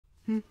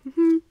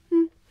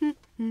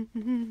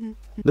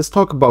Let's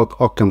talk about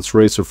Occam's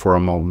razor for a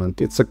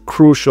moment. It's a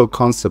crucial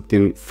concept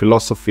in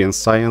philosophy and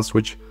science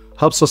which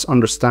helps us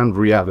understand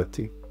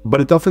reality.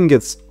 But it often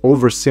gets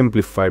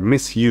oversimplified,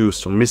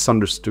 misused, or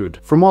misunderstood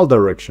from all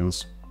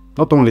directions.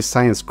 Not only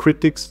science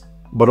critics,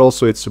 but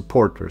also its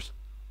supporters.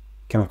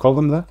 Can I call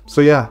them that?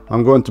 So yeah,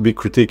 I'm going to be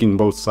critiquing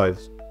both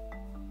sides.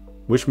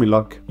 Wish me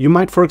luck. You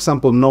might, for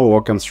example, know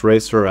Occam's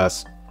razor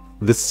as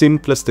the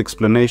simplest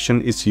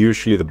explanation is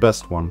usually the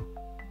best one.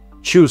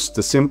 Choose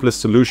the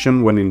simplest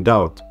solution when in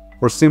doubt,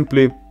 or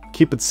simply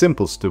keep it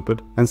simple,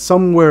 stupid. And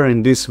somewhere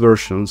in these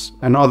versions,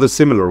 and other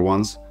similar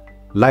ones,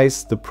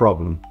 lies the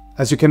problem.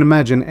 As you can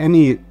imagine,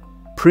 any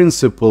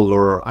principle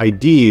or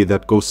idea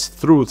that goes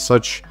through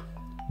such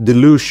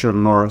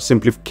dilution or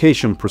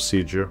simplification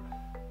procedure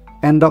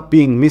end up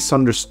being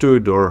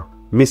misunderstood or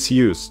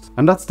misused.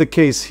 And that's the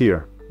case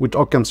here with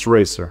Occam's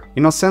razor.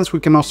 In a sense, we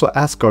can also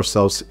ask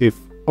ourselves if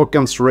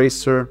Occam's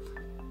razor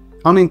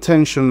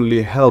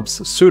unintentionally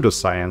helps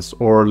pseudoscience,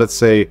 or let's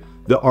say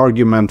the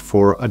argument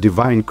for a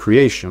divine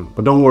creation.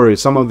 But don't worry,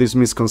 some of these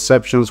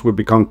misconceptions will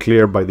become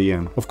clear by the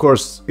end. Of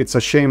course, it's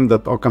a shame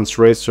that Occam's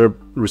razor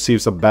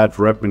receives a bad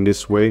rep in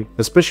this way,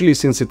 especially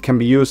since it can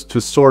be used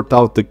to sort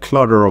out the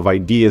clutter of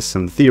ideas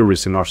and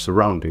theories in our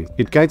surroundings.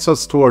 It guides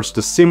us towards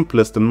the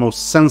simplest and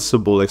most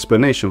sensible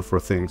explanation for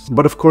things.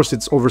 But of course,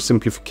 its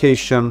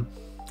oversimplification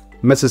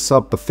messes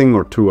up a thing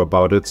or two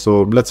about it,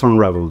 so let's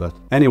unravel that.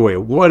 Anyway,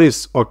 what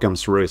is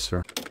Occam's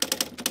razor?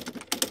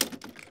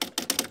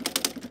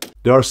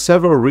 There are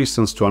several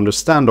reasons to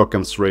understand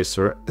Occam's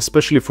razor,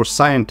 especially for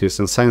scientists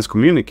and science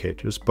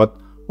communicators, but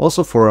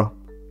also for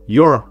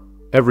your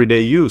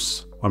everyday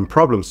use on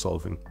problem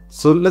solving.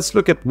 So let's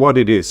look at what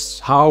it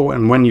is, how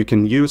and when you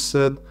can use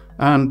it,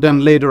 and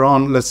then later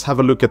on let's have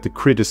a look at the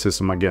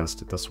criticism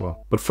against it as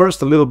well. But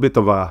first, a little bit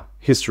of a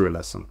history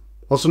lesson.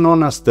 Also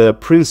known as the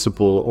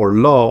principle or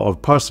law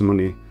of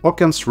parsimony,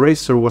 Occam's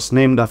razor was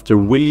named after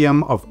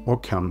William of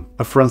Occam,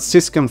 a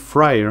Franciscan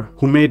friar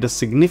who made a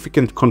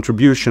significant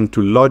contribution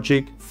to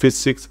logic,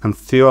 physics and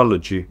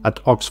theology at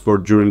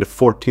Oxford during the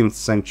 14th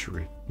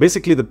century.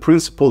 Basically, the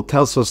principle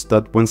tells us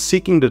that when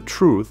seeking the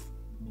truth,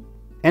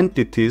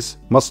 entities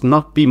must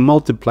not be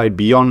multiplied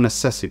beyond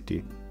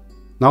necessity.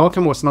 Now,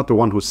 Occam was not the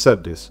one who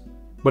said this,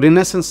 but in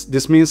essence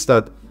this means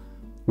that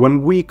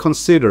when we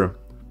consider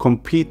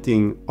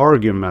competing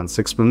arguments,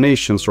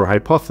 explanations or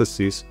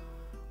hypotheses,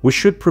 we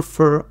should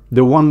prefer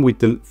the one with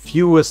the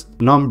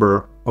fewest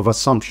number of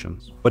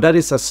assumptions. But that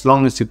is as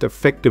long as it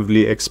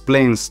effectively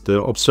explains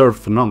the observed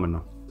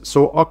phenomena.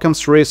 So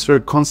Occam's razor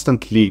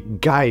constantly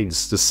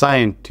guides the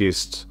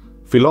scientists,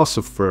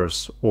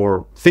 philosophers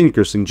or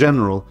thinkers in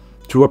general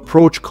to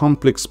approach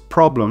complex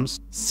problems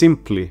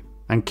simply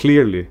and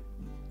clearly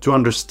to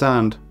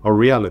understand our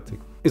reality.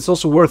 It's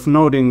also worth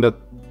noting that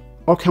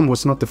Occam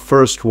was not the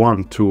first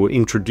one to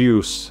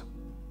introduce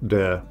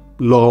the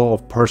law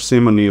of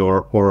parsimony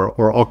or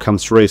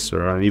Occam's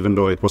razor, even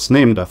though it was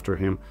named after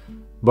him.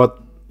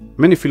 But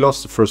many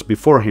philosophers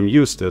before him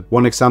used it,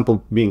 one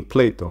example being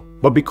Plato.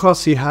 But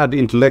because he had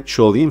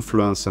intellectual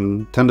influence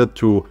and tended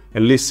to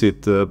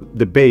elicit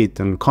debate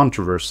and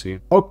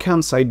controversy,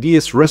 Occam's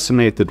ideas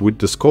resonated with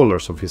the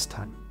scholars of his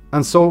time.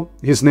 And so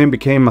his name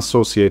became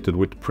associated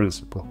with the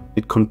principle.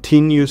 It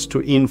continues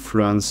to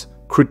influence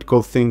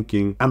critical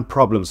thinking and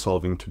problem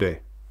solving today.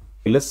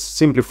 Let's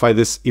simplify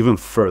this even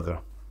further.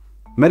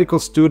 Medical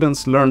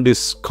students learn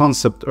this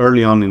concept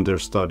early on in their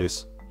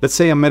studies. Let's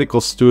say a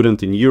medical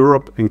student in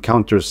Europe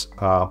encounters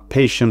a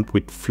patient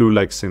with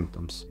flu-like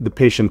symptoms. The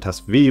patient has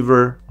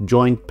fever,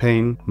 joint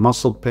pain,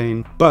 muscle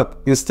pain,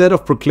 but instead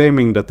of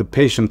proclaiming that the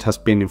patient has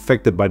been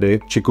infected by the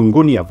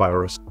chikungunya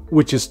virus,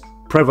 which is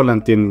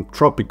prevalent in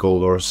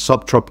tropical or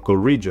subtropical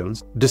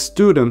regions, the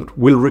student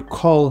will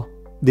recall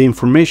the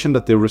information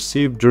that they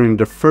received during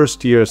their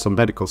first years of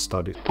medical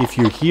studies. If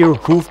you hear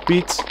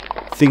hoofbeats,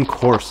 think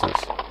horses,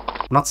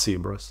 not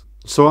zebras.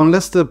 So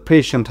unless the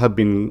patient had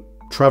been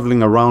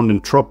traveling around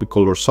in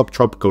tropical or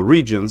subtropical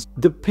regions,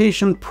 the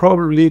patient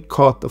probably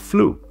caught the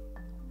flu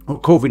or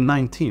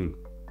COVID-19.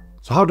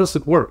 So how does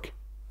it work?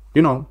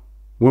 You know,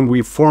 when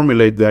we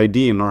formulate the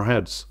idea in our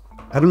heads.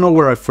 I don't know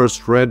where I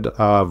first read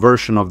a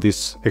version of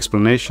this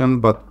explanation,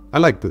 but I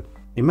liked it.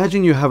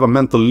 Imagine you have a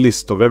mental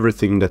list of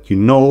everything that you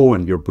know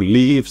and your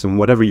beliefs and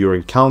whatever you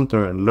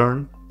encounter and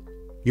learn.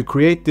 You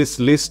create this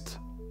list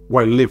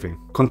while living,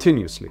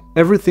 continuously.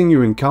 Everything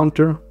you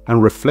encounter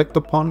and reflect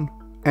upon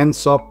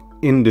ends up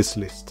in this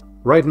list.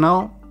 Right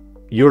now,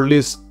 your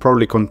list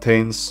probably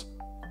contains,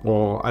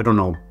 well, I don't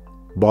know,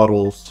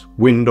 bottles,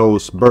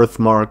 windows,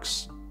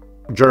 birthmarks,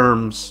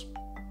 germs,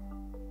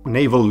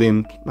 navel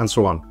lint, and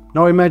so on.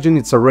 Now imagine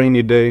it's a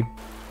rainy day,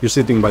 you're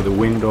sitting by the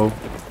window,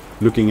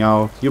 looking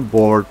out, you're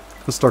bored,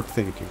 and start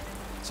thinking.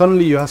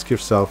 Suddenly you ask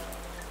yourself,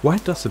 why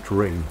does it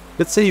rain?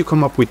 Let's say you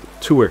come up with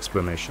two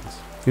explanations.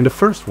 In the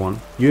first one,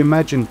 you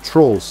imagine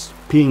trolls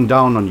peeing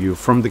down on you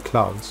from the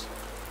clouds.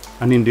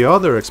 And in the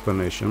other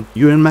explanation,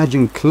 you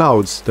imagine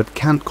clouds that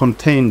can't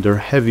contain their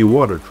heavy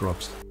water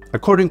drops.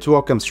 According to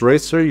Occam's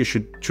razor, you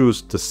should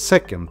choose the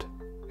second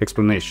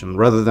explanation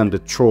rather than the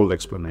troll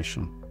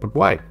explanation. But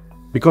why?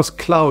 Because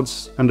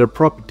clouds and their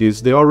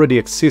properties, they already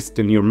exist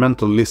in your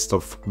mental list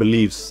of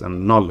beliefs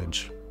and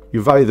knowledge.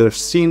 You've either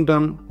seen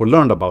them or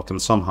learned about them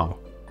somehow.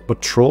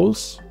 But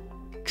trolls?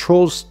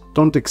 Trolls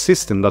don't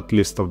exist in that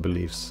list of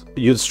beliefs.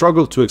 You'd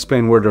struggle to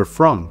explain where they're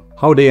from,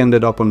 how they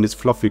ended up on these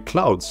fluffy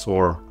clouds,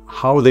 or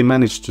how they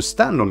managed to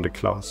stand on the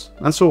clouds,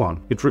 and so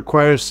on. It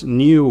requires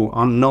new,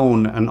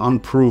 unknown, and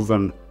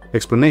unproven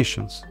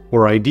explanations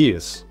or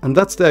ideas. And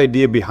that's the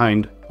idea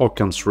behind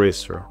Occam's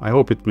razor. I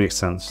hope it makes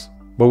sense.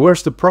 But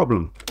where's the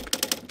problem?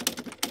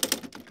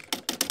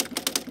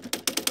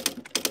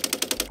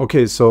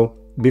 Okay, so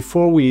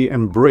before we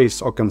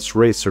embrace Occam's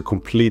razor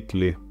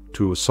completely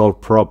to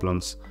solve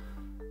problems,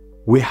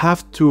 we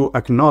have to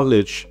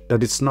acknowledge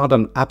that it's not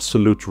an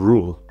absolute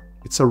rule.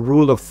 It's a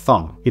rule of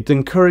thumb. It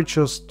encourages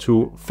us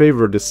to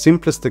favor the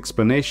simplest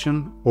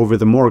explanation over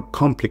the more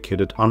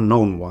complicated,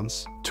 unknown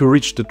ones to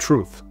reach the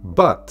truth.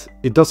 But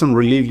it doesn't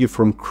relieve you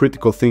from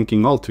critical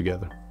thinking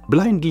altogether.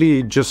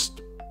 Blindly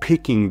just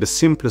picking the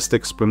simplest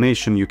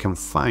explanation you can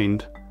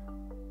find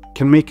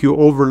can make you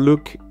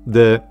overlook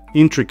the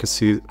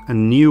intricacy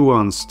and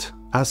nuanced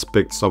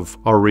aspects of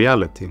our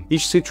reality.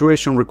 Each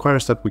situation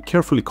requires that we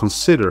carefully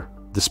consider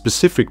the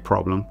specific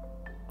problem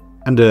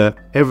and the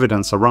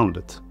evidence around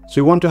it. So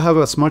you want to have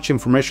as much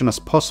information as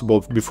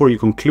possible before you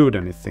conclude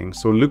anything.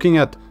 So looking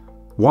at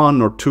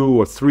 1 or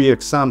 2 or 3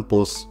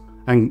 examples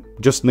and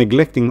just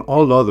neglecting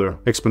all other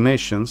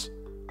explanations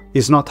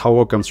is not how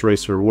Occam's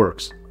razor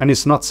works. And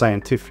it's not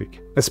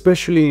scientific.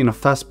 Especially in a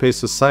fast-paced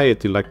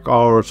society like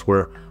ours,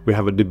 where we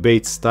have a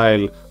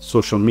debate-style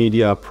social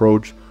media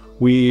approach,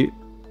 we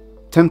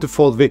tend to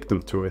fall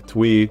victim to it.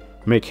 We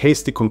make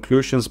hasty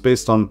conclusions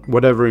based on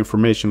whatever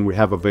information we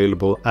have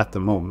available at the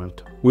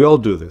moment. We all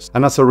do this,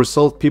 and as a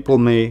result, people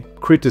may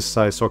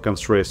criticize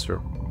Occam's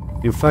razor.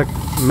 In fact,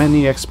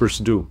 many experts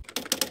do.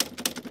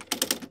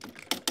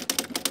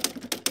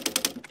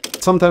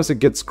 Sometimes it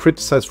gets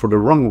criticized for the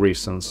wrong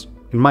reasons,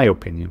 in my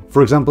opinion.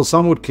 For example,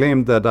 some would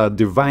claim that a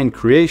divine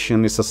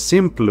creation is a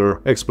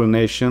simpler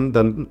explanation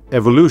than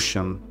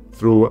evolution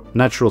through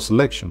natural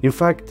selection. In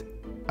fact,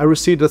 I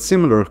received a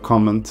similar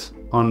comment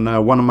on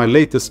one of my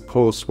latest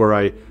posts, where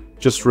I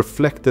just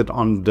reflected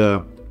on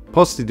the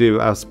positive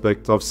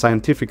aspect of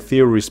scientific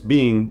theories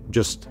being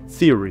just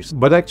theories.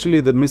 But actually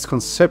the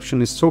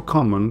misconception is so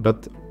common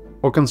that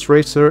Occam's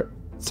razor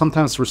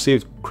sometimes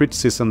receives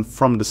criticism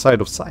from the side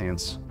of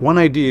science. One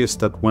idea is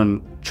that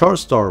when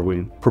Charles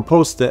Darwin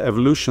proposed the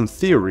evolution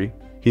theory,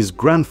 his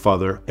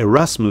grandfather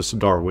Erasmus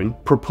Darwin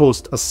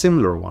proposed a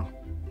similar one.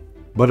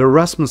 But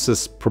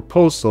Erasmus's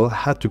proposal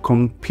had to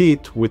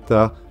compete with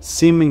a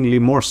seemingly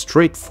more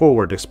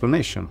straightforward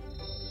explanation: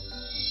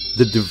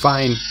 the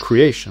divine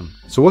creation.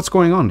 So what's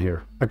going on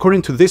here?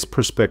 According to this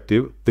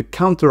perspective, the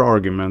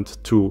counter-argument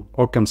to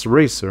Occam's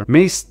razor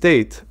may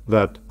state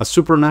that a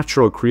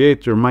supernatural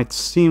creator might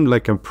seem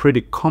like a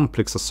pretty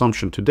complex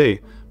assumption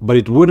today, but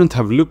it wouldn't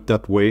have looked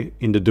that way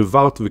in the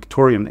devout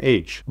Victorian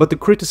age. But the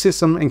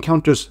criticism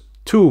encounters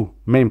 2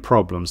 main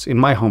problems, in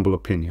my humble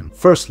opinion.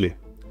 Firstly,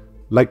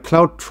 like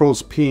cloud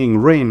trolls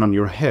peeing rain on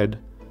your head,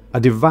 a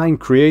divine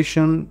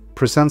creation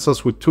presents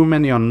us with too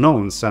many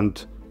unknowns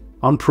and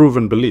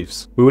unproven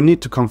beliefs. We will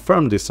need to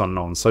confirm these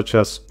unknowns, such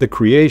as the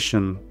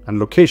creation and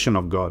location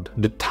of God,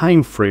 the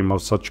time frame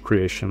of such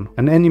creation,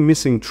 and any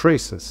missing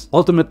traces.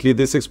 Ultimately,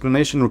 this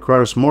explanation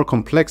requires more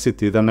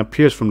complexity than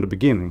appears from the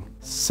beginning.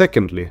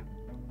 Secondly,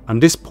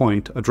 and this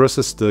point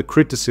addresses the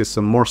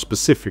criticism more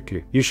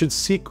specifically, you should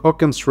seek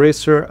Occam's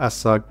razor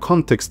as a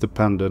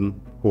context-dependent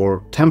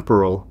or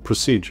temporal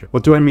procedure.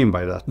 What do I mean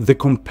by that? The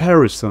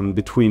comparison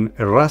between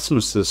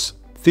Erasmus's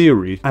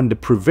theory and the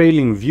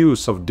prevailing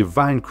views of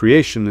divine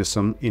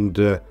creationism in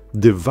the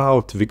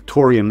devout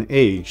Victorian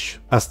age,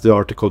 as the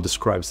article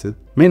describes it,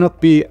 may not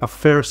be a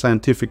fair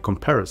scientific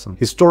comparison.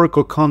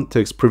 Historical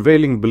context,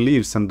 prevailing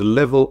beliefs, and the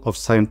level of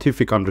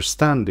scientific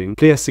understanding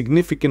play a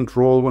significant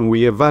role when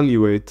we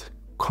evaluate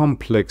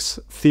complex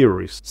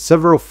theories.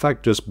 Several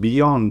factors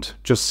beyond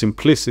just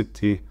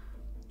simplicity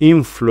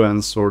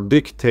influence or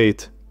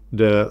dictate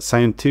the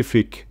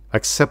scientific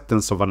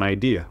acceptance of an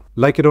idea.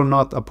 Like it or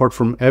not, apart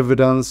from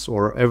evidence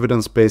or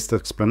evidence-based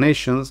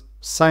explanations,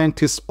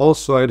 scientists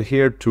also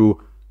adhere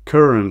to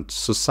current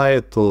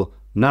societal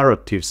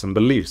narratives and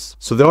beliefs.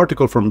 So the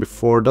article from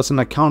before doesn't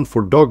account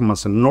for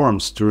dogmas and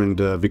norms during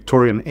the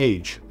Victorian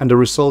age and the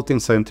resulting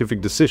scientific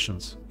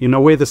decisions. In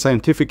a way, the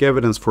scientific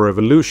evidence for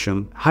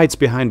evolution hides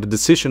behind the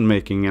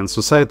decision-making and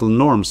societal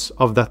norms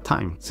of that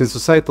time. Since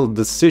societal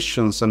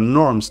decisions and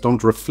norms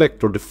don't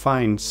reflect or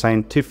define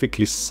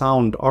scientifically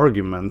sound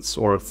arguments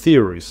or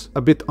theories, a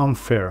bit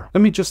unfair.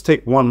 Let me just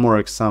take one more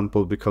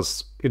example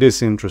because it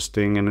is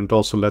interesting and it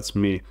also lets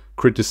me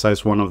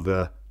criticize one of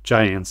the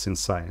giants in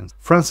science.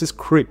 Francis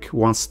Crick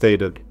once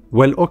stated,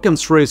 While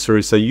Occam's razor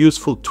is a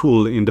useful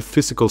tool in the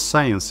physical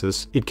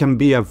sciences, it can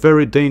be a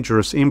very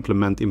dangerous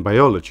implement in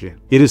biology.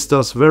 It is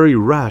thus very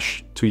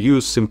rash to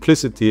use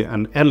simplicity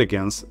and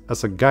elegance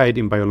as a guide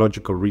in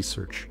biological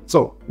research.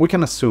 So, we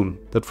can assume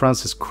that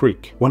Francis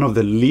Crick, one of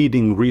the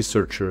leading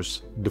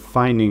researchers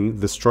defining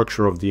the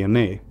structure of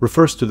DNA,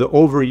 refers to the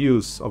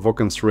overuse of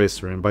Occam's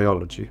razor in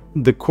biology.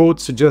 The quote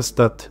suggests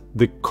that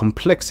the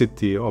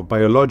complexity of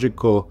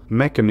biological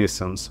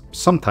mechanisms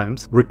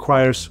sometimes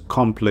requires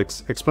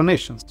complex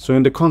explanations. So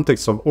in the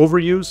context of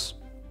overuse,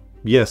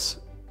 yes,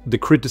 the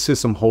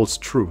criticism holds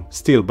true.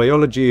 Still,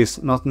 biology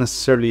is not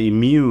necessarily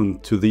immune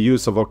to the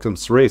use of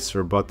Occam's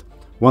razor, but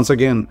once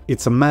again,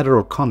 it's a matter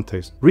of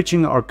context.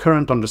 Reaching our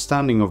current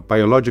understanding of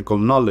biological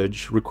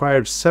knowledge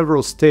required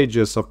several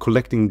stages of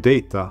collecting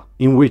data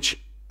in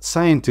which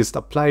scientists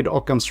applied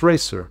Occam's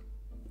razor.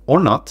 Or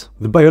not.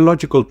 The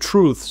biological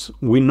truths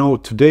we know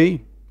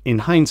today, in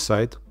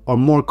hindsight, are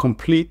more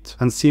complete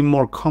and seem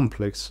more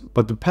complex,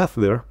 but the path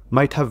there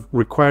might have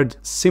required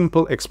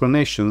simple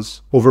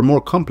explanations over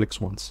more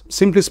complex ones.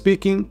 Simply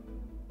speaking,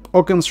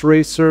 Occam's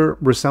razor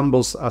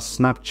resembles a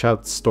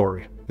Snapchat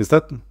story. Is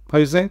that how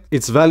you say it?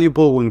 It's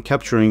valuable when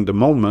capturing the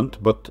moment,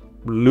 but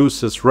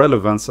loses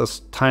relevance as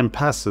time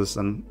passes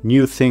and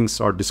new things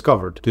are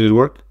discovered. Did it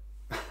work?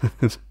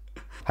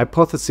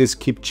 Hypotheses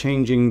keep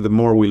changing the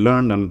more we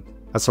learn, and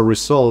as a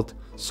result,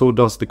 so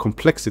does the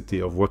complexity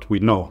of what we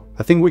know.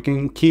 I think we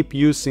can keep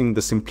using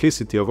the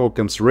simplicity of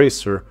Occam's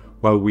razor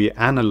while we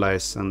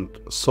analyze and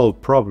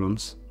solve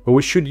problems, but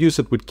we should use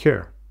it with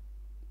care.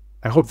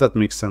 I hope that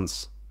makes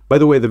sense. By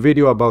the way, the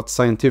video about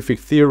scientific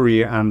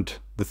theory and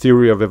the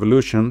theory of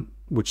evolution,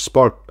 which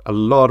sparked a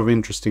lot of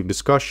interesting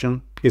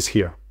discussion, is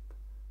here.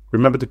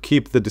 Remember to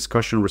keep the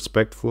discussion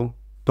respectful.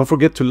 Don't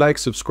forget to like,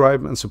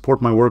 subscribe, and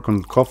support my work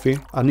on Ko-fi.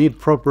 I need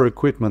proper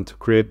equipment to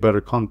create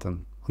better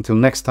content. Until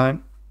next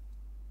time,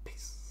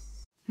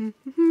 peace.